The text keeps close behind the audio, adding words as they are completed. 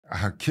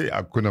Okay,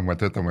 Hakuna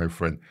Matata, my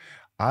friend.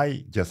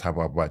 I just have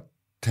about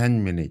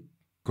 10 minutes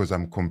because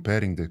I'm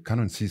comparing the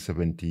Canon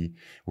C70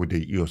 with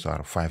the EOS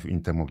R5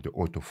 in terms of the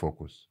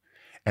autofocus.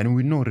 And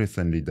we know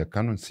recently the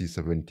Canon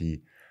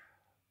C70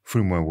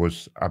 firmware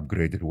was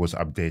upgraded, was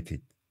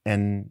updated.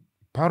 And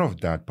part of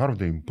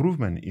the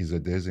improvement is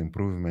that there's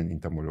improvement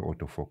in terms of the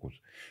autofocus.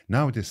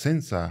 Now the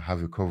sensor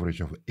have a coverage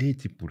of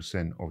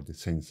 80% of the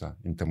sensor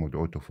in terms of the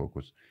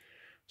autofocus.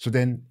 So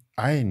then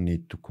I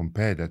need to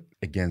compare that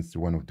against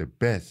one of the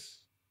best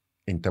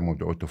in terms of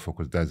the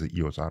autofocus, that's the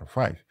EOS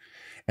R5.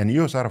 And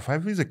EOS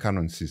R5 is a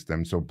Canon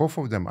system, so both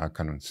of them are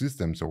Canon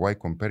systems, so why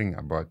comparing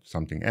about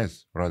something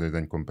else rather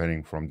than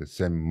comparing from the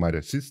same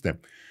mother system?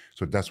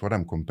 So that's what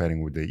I'm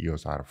comparing with the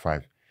EOS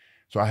R5.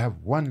 So I have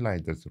one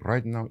light that's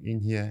right now in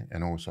here,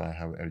 and also I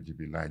have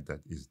RGB light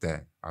that is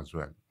there as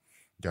well,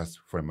 just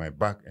for my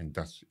back and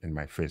just in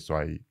my face. So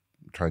I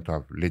try to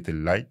have little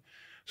light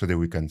so that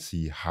we can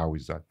see how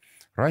is that.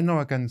 Right now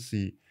I can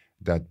see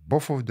that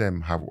both of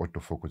them have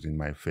autofocus in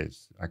my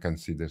face. I can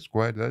see the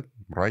square that,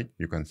 right?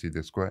 You can see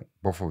the square.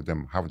 Both of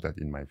them have that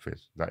in my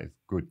face. That is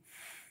good.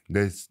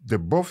 The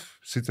both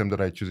system that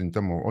I choose in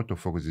terms of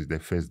autofocus is the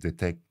face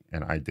detect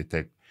and eye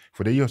detect.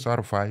 For the EOS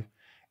R5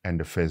 and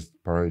the face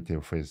priority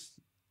of face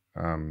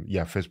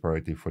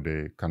priority for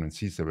the Canon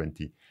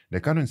C70.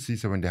 The Canon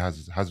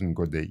C70 hasn't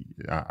got the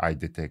eye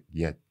detect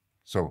yet.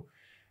 So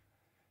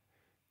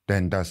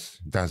then that's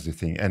the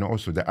thing. And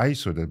also the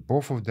ISO, that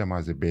both of them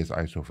has a base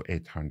ISO of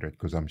 800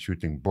 because I'm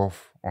shooting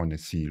both on a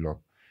C-Log.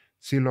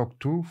 C-Log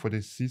 2 for the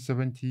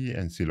C70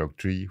 and C-Log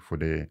 3 for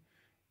the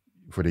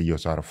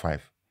EOS R5.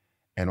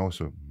 And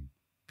also,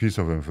 piece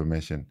of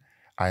information,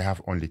 I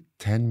have only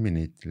 10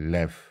 minutes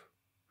left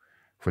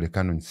for the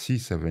Canon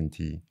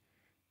C70.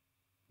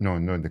 No,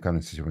 not the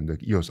Canon C70,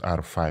 the EOS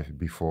R5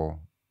 before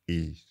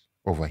it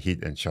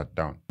overheat and shut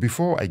down.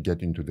 Before I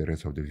get into the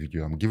rest of the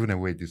video, I'm giving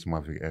away this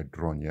Mavic Air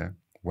drone, yeah?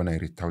 When I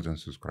reach 1,000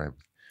 subscribers.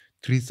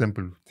 3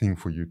 simple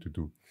things for you to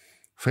do.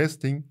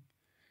 First thing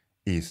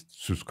is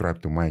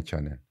subscribe to my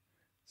channel.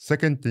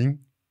 Second thing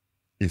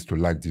is to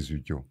like this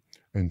video.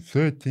 And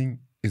third thing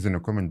is in the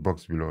comment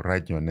box below,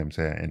 write your name,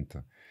 say I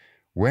enter.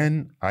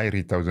 When I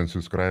reach 1,000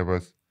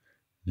 subscribers,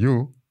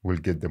 you will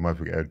get the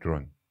Mavic Air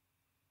drone.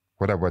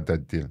 What about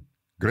that deal?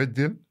 Great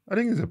deal? I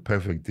think it's a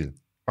perfect deal.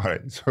 All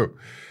right, so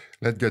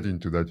let's get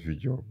into that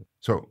video.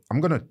 So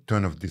I'm gonna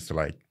turn off this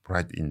light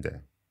right in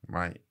there,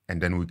 right? And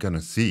then we're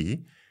gonna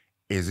see,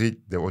 is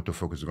it the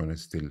autofocus gonna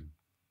still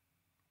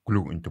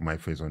glue into my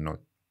face or not,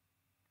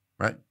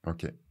 right?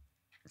 Okay,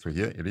 so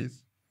here it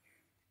is.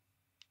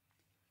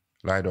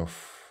 Light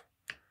off.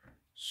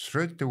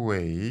 Straight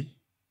away,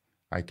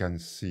 I can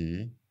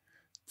see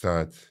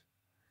that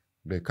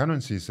the Canon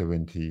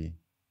C70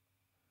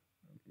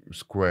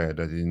 square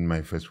that is in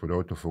my face for the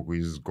autofocus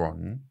is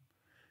gone.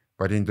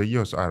 But in the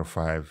EOS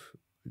R5,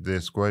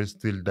 the square is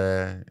still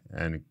there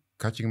and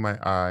catching my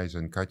eyes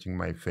and catching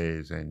my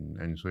face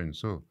and so and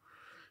so.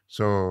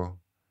 So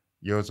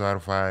EOS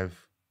R5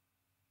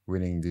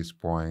 winning this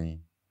point.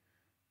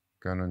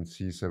 Canon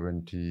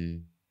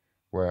C70,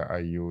 where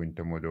are you in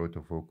terms of the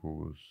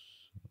autofocus?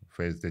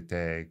 Face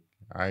detect,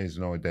 eyes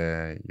not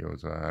there.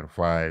 EOS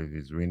R5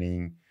 is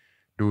winning.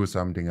 Do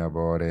something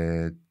about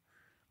it.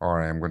 All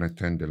right, I'm going to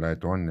turn the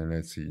light on and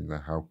let's see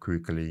how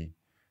quickly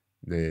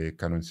the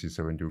Canon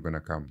C70 is going to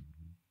come.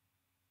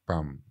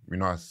 Bam. You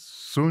know, as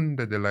soon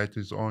that the light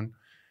is on,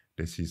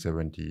 the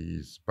C70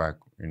 is back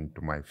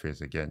into my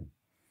face again.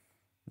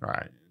 All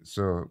right.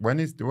 So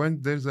when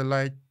there's a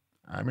light,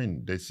 I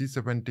mean, the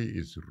C70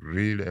 is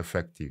really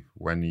effective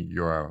when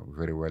you are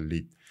very well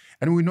lit.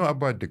 And we know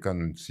about the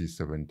Canon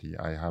C70.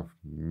 I have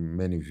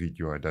many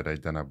videos that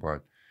I've done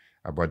about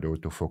the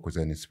autofocus,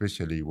 and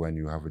especially when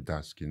you have a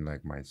dark skin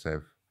like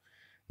myself,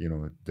 you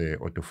know, the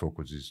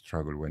autofocus is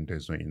struggle when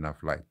there's not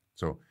enough light.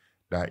 So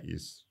that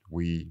is,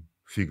 we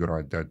figure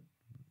out that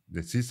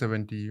the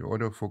C70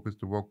 autofocus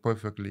to work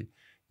perfectly,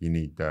 you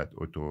need that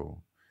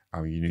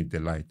you need the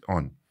light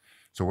on.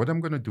 So what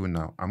I'm going to do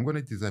now, I'm going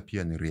to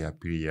disappear and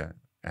reappear,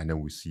 and then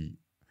we see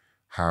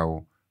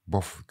how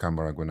both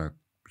camera are going to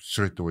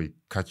straight away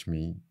catch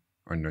me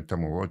on the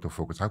term of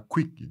autofocus, how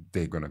quick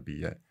they're going to be.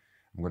 Yeah?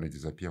 I'm going to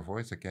disappear for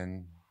a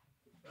second.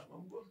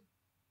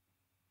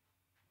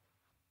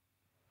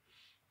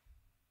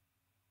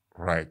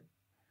 Right.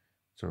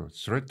 So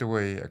straight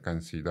away, I can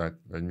see that.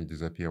 Let me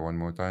disappear one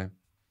more time.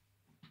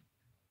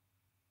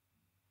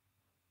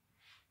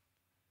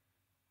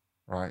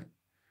 Right.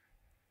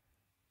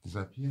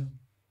 Disappear.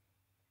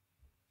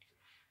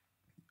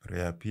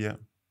 Reappear.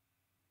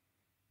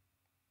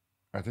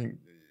 I think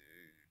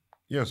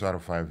EOS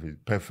R5 is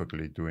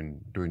perfectly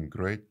doing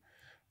great.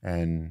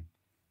 And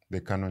the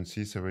Canon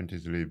C70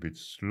 is a little bit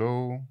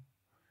slow,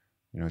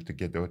 you know, to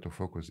get the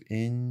autofocus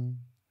in.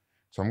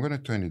 So I'm going to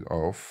turn it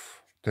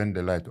off, turn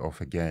the light off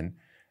again,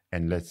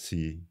 and let's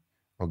see.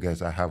 Oh,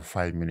 guys, I have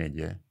 5 minutes,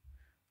 yeah?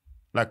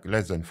 Like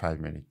less than 5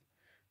 minutes.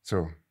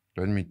 So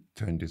let me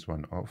turn this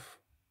one off.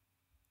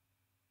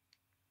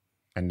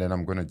 And then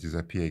I'm going to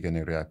disappear again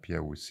and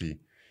reappear. We'll see,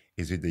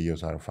 is it the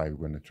EOS R5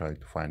 going to try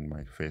to find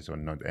my face or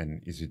not?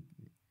 And is it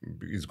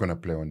it's gonna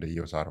play on the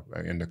EOS R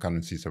in the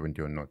Canon C70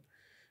 or not.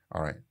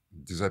 All right,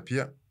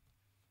 disappear.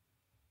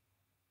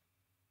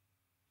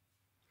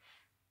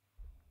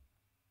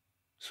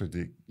 So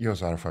the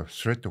EOS R5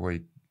 straight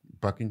away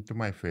back into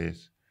my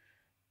face.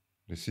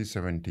 The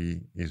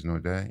C70 is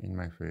not there in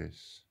my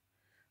face.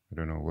 I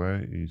don't know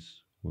where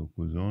is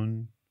focus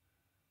on.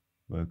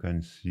 But I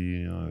can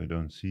see, no, I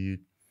don't see it.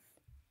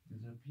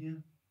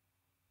 Disappear.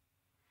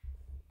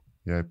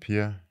 Yeah,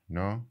 appear,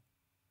 no.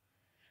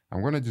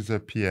 I'm gonna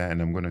disappear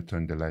and I'm gonna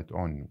turn the light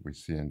on, we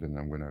see, and then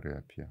I'm gonna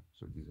reappear.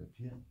 So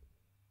disappear,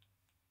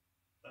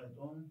 light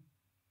on,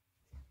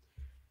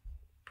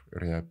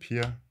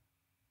 reappear.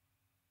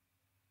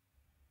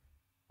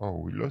 Oh,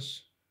 we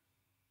lost.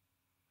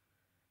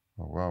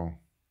 Oh, wow.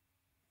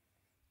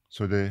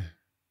 So the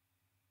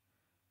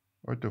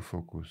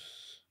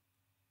autofocus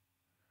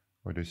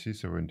or the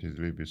C70 is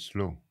a little bit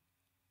slow,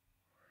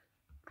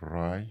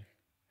 right?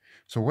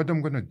 So what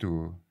I'm gonna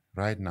do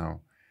right now,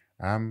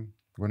 I'm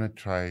gonna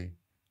try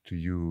to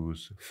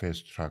use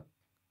fast track,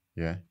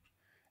 yeah,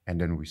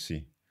 and then we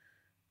see.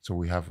 So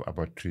we have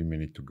about 3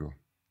 minutes to go.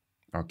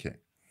 Okay.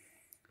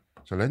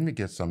 So let me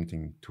get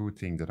something, two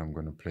things that I'm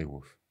gonna play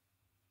with.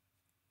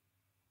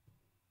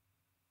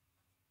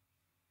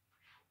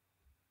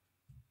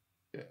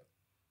 Yeah.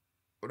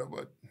 What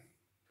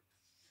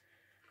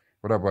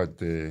about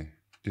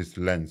this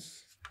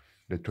lens,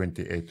 the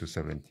 28 to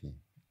 70?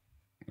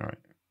 All right.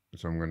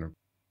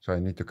 So I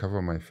need to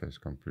cover my face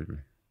completely.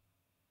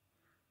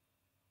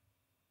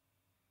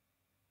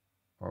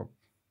 Up.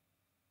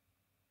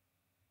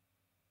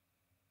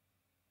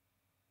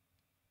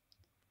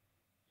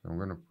 So I'm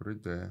gonna put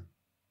it there.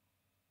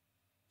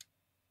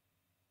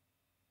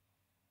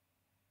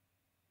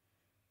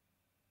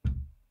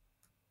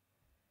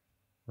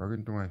 Back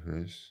into my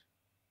face.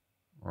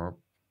 Up.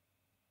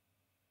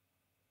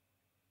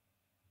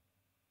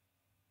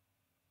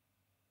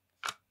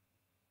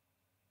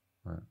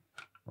 Right.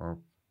 Up.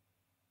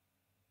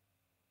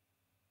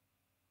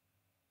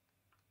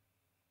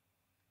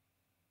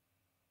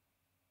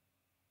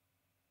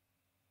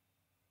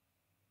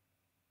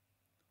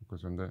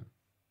 Focus on that.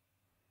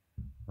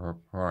 Up.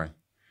 All right.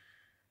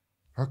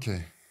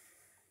 Okay.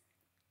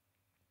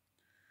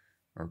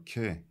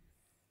 Okay.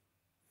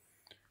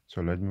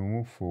 So let me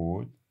move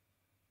forward.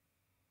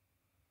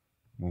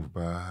 Move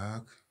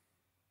back.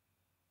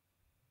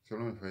 Show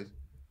my face.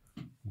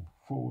 Move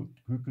forward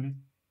quickly.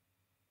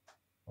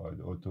 Or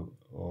the auto,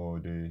 or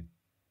the.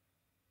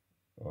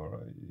 All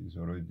right, it's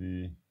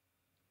already.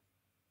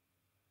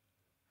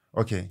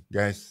 Okay,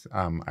 guys.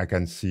 I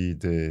can see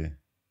the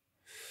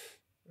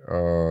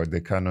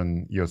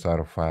Canon EOS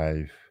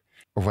R5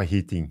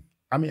 overheating.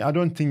 I mean, I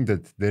don't think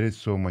that there is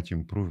so much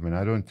improvement.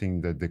 I don't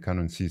think that the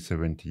Canon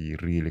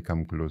C70 really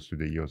come close to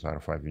the EOS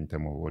R5 in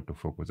terms of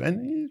autofocus.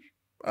 And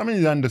I mean,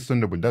 it's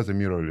understandable. That's a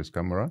mirrorless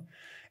camera,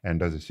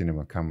 and that's a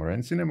cinema camera.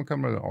 And cinema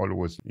camera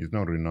always is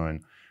not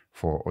renowned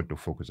for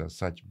autofocus as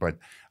such. But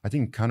I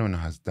think Canon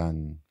has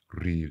done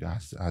really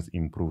has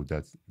improved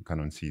that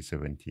Canon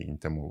C70 in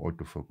terms of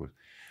autofocus.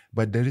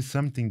 But there is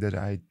something that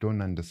I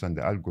don't understand.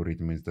 The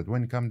algorithm is that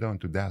when it comes down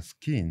to that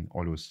skin,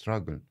 always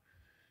struggle.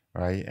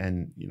 Right.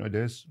 And,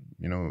 there's,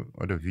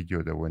 other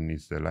video that when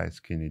it's the light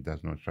skin, it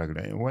does not struggle.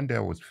 And one day I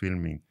was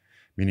filming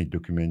mini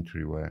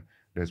documentary where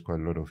there's quite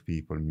a lot of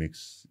people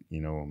mix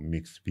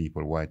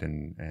people, white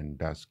and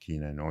dark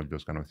skin and all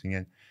those kind of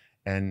things.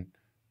 And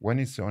when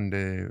it's on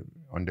the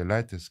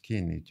lighter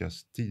skin, it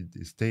just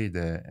stay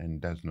there and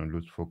does not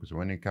lose focus.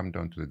 When it comes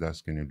down to the dark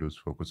skin, it loses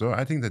focus. So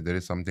I think that there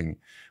is something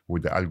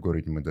with the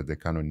algorithm that they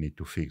cannot need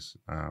to fix,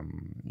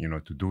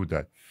 to do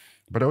that.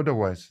 But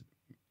otherwise,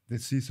 the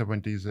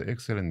C70 is an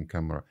excellent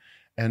camera,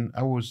 and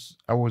I was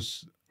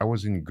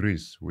in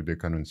Greece with the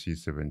Canon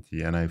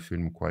C70, and I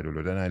filmed quite a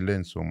lot, and I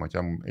learned so much.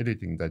 I'm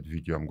editing that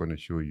video. I'm going to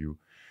show you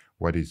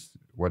what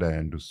I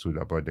understood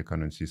about the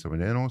Canon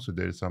C70, and also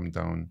there is some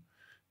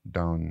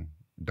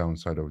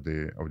downside of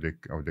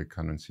the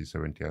Canon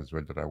C70 as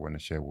well that I want to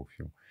share with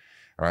you.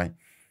 All right.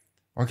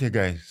 Okay,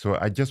 guys. So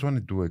I just want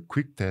to do a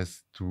quick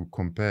test to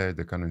compare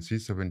the Canon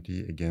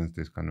C70 against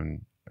this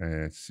Canon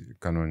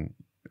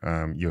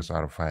EOS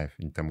R5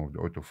 in terms of the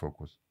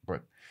autofocus.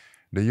 But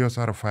the EOS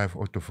R5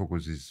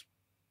 autofocus is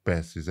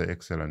best, is an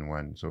excellent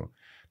one. So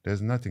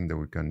there's nothing that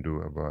we can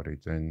do about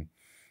it. And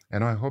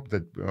I hope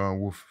that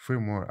with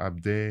firmware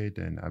update,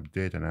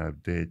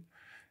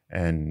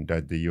 and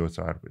that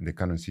the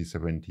Canon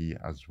C70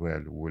 as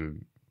well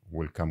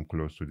will come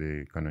close to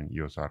the Canon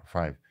EOS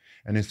R5,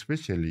 and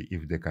especially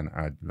if they can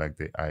add like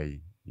the eye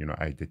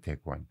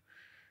detect one,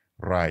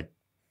 right?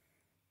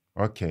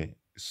 Okay,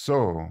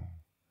 so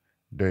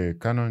the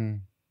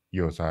Canon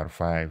EOS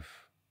R5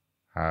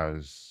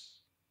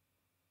 has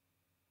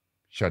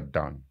shut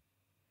down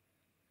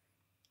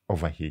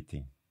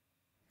overheating.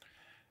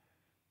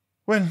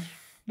 Well,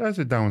 that's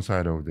the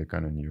downside of the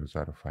Canon EOS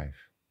R5,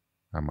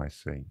 I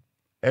must say.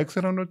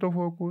 Excellent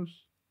autofocus,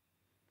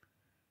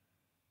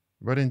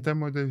 but in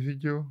terms of the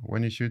video,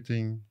 when you're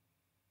shooting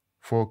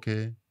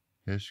 4K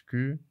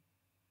HQ,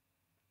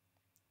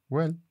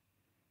 well,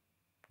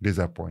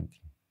 disappointing.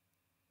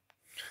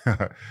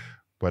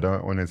 But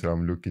honestly,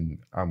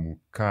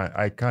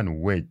 I can't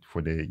wait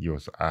for the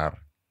EOS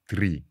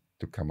R3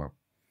 to come up.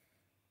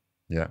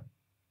 Yeah,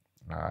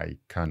 I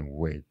can't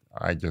wait.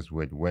 I just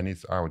wait. When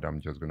it's out,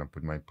 I'm just gonna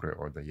put my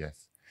pre-order.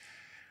 Yes.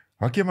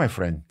 Okay, my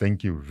friend.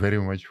 Thank you very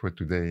much for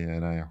today,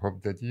 and I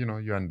hope that you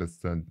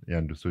understood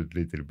a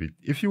little bit.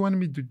 If you want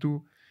me to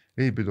do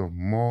a bit of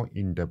more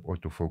in-depth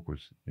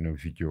autofocus,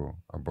 video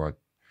about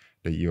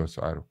the EOS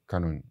R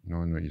Canon,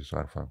 no EOS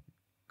R5,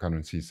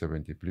 Canon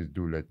C70, please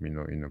do let me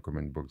know in the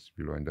comment box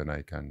below, and then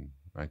I can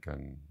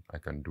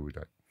do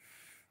that.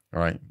 All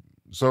right.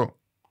 So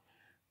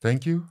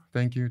thank you,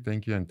 thank you,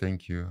 thank you, and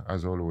thank you.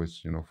 As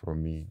always,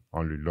 from me,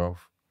 only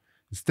love.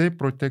 Stay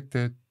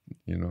protected,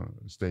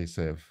 stay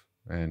safe,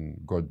 and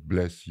God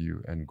bless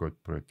you and God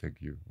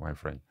protect you, my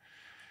friend.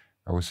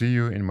 I will see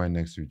you in my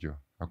next video.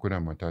 Hakuna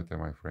Matata,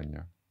 my friend.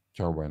 Yeah.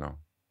 Ciao, bye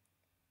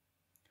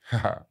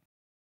now.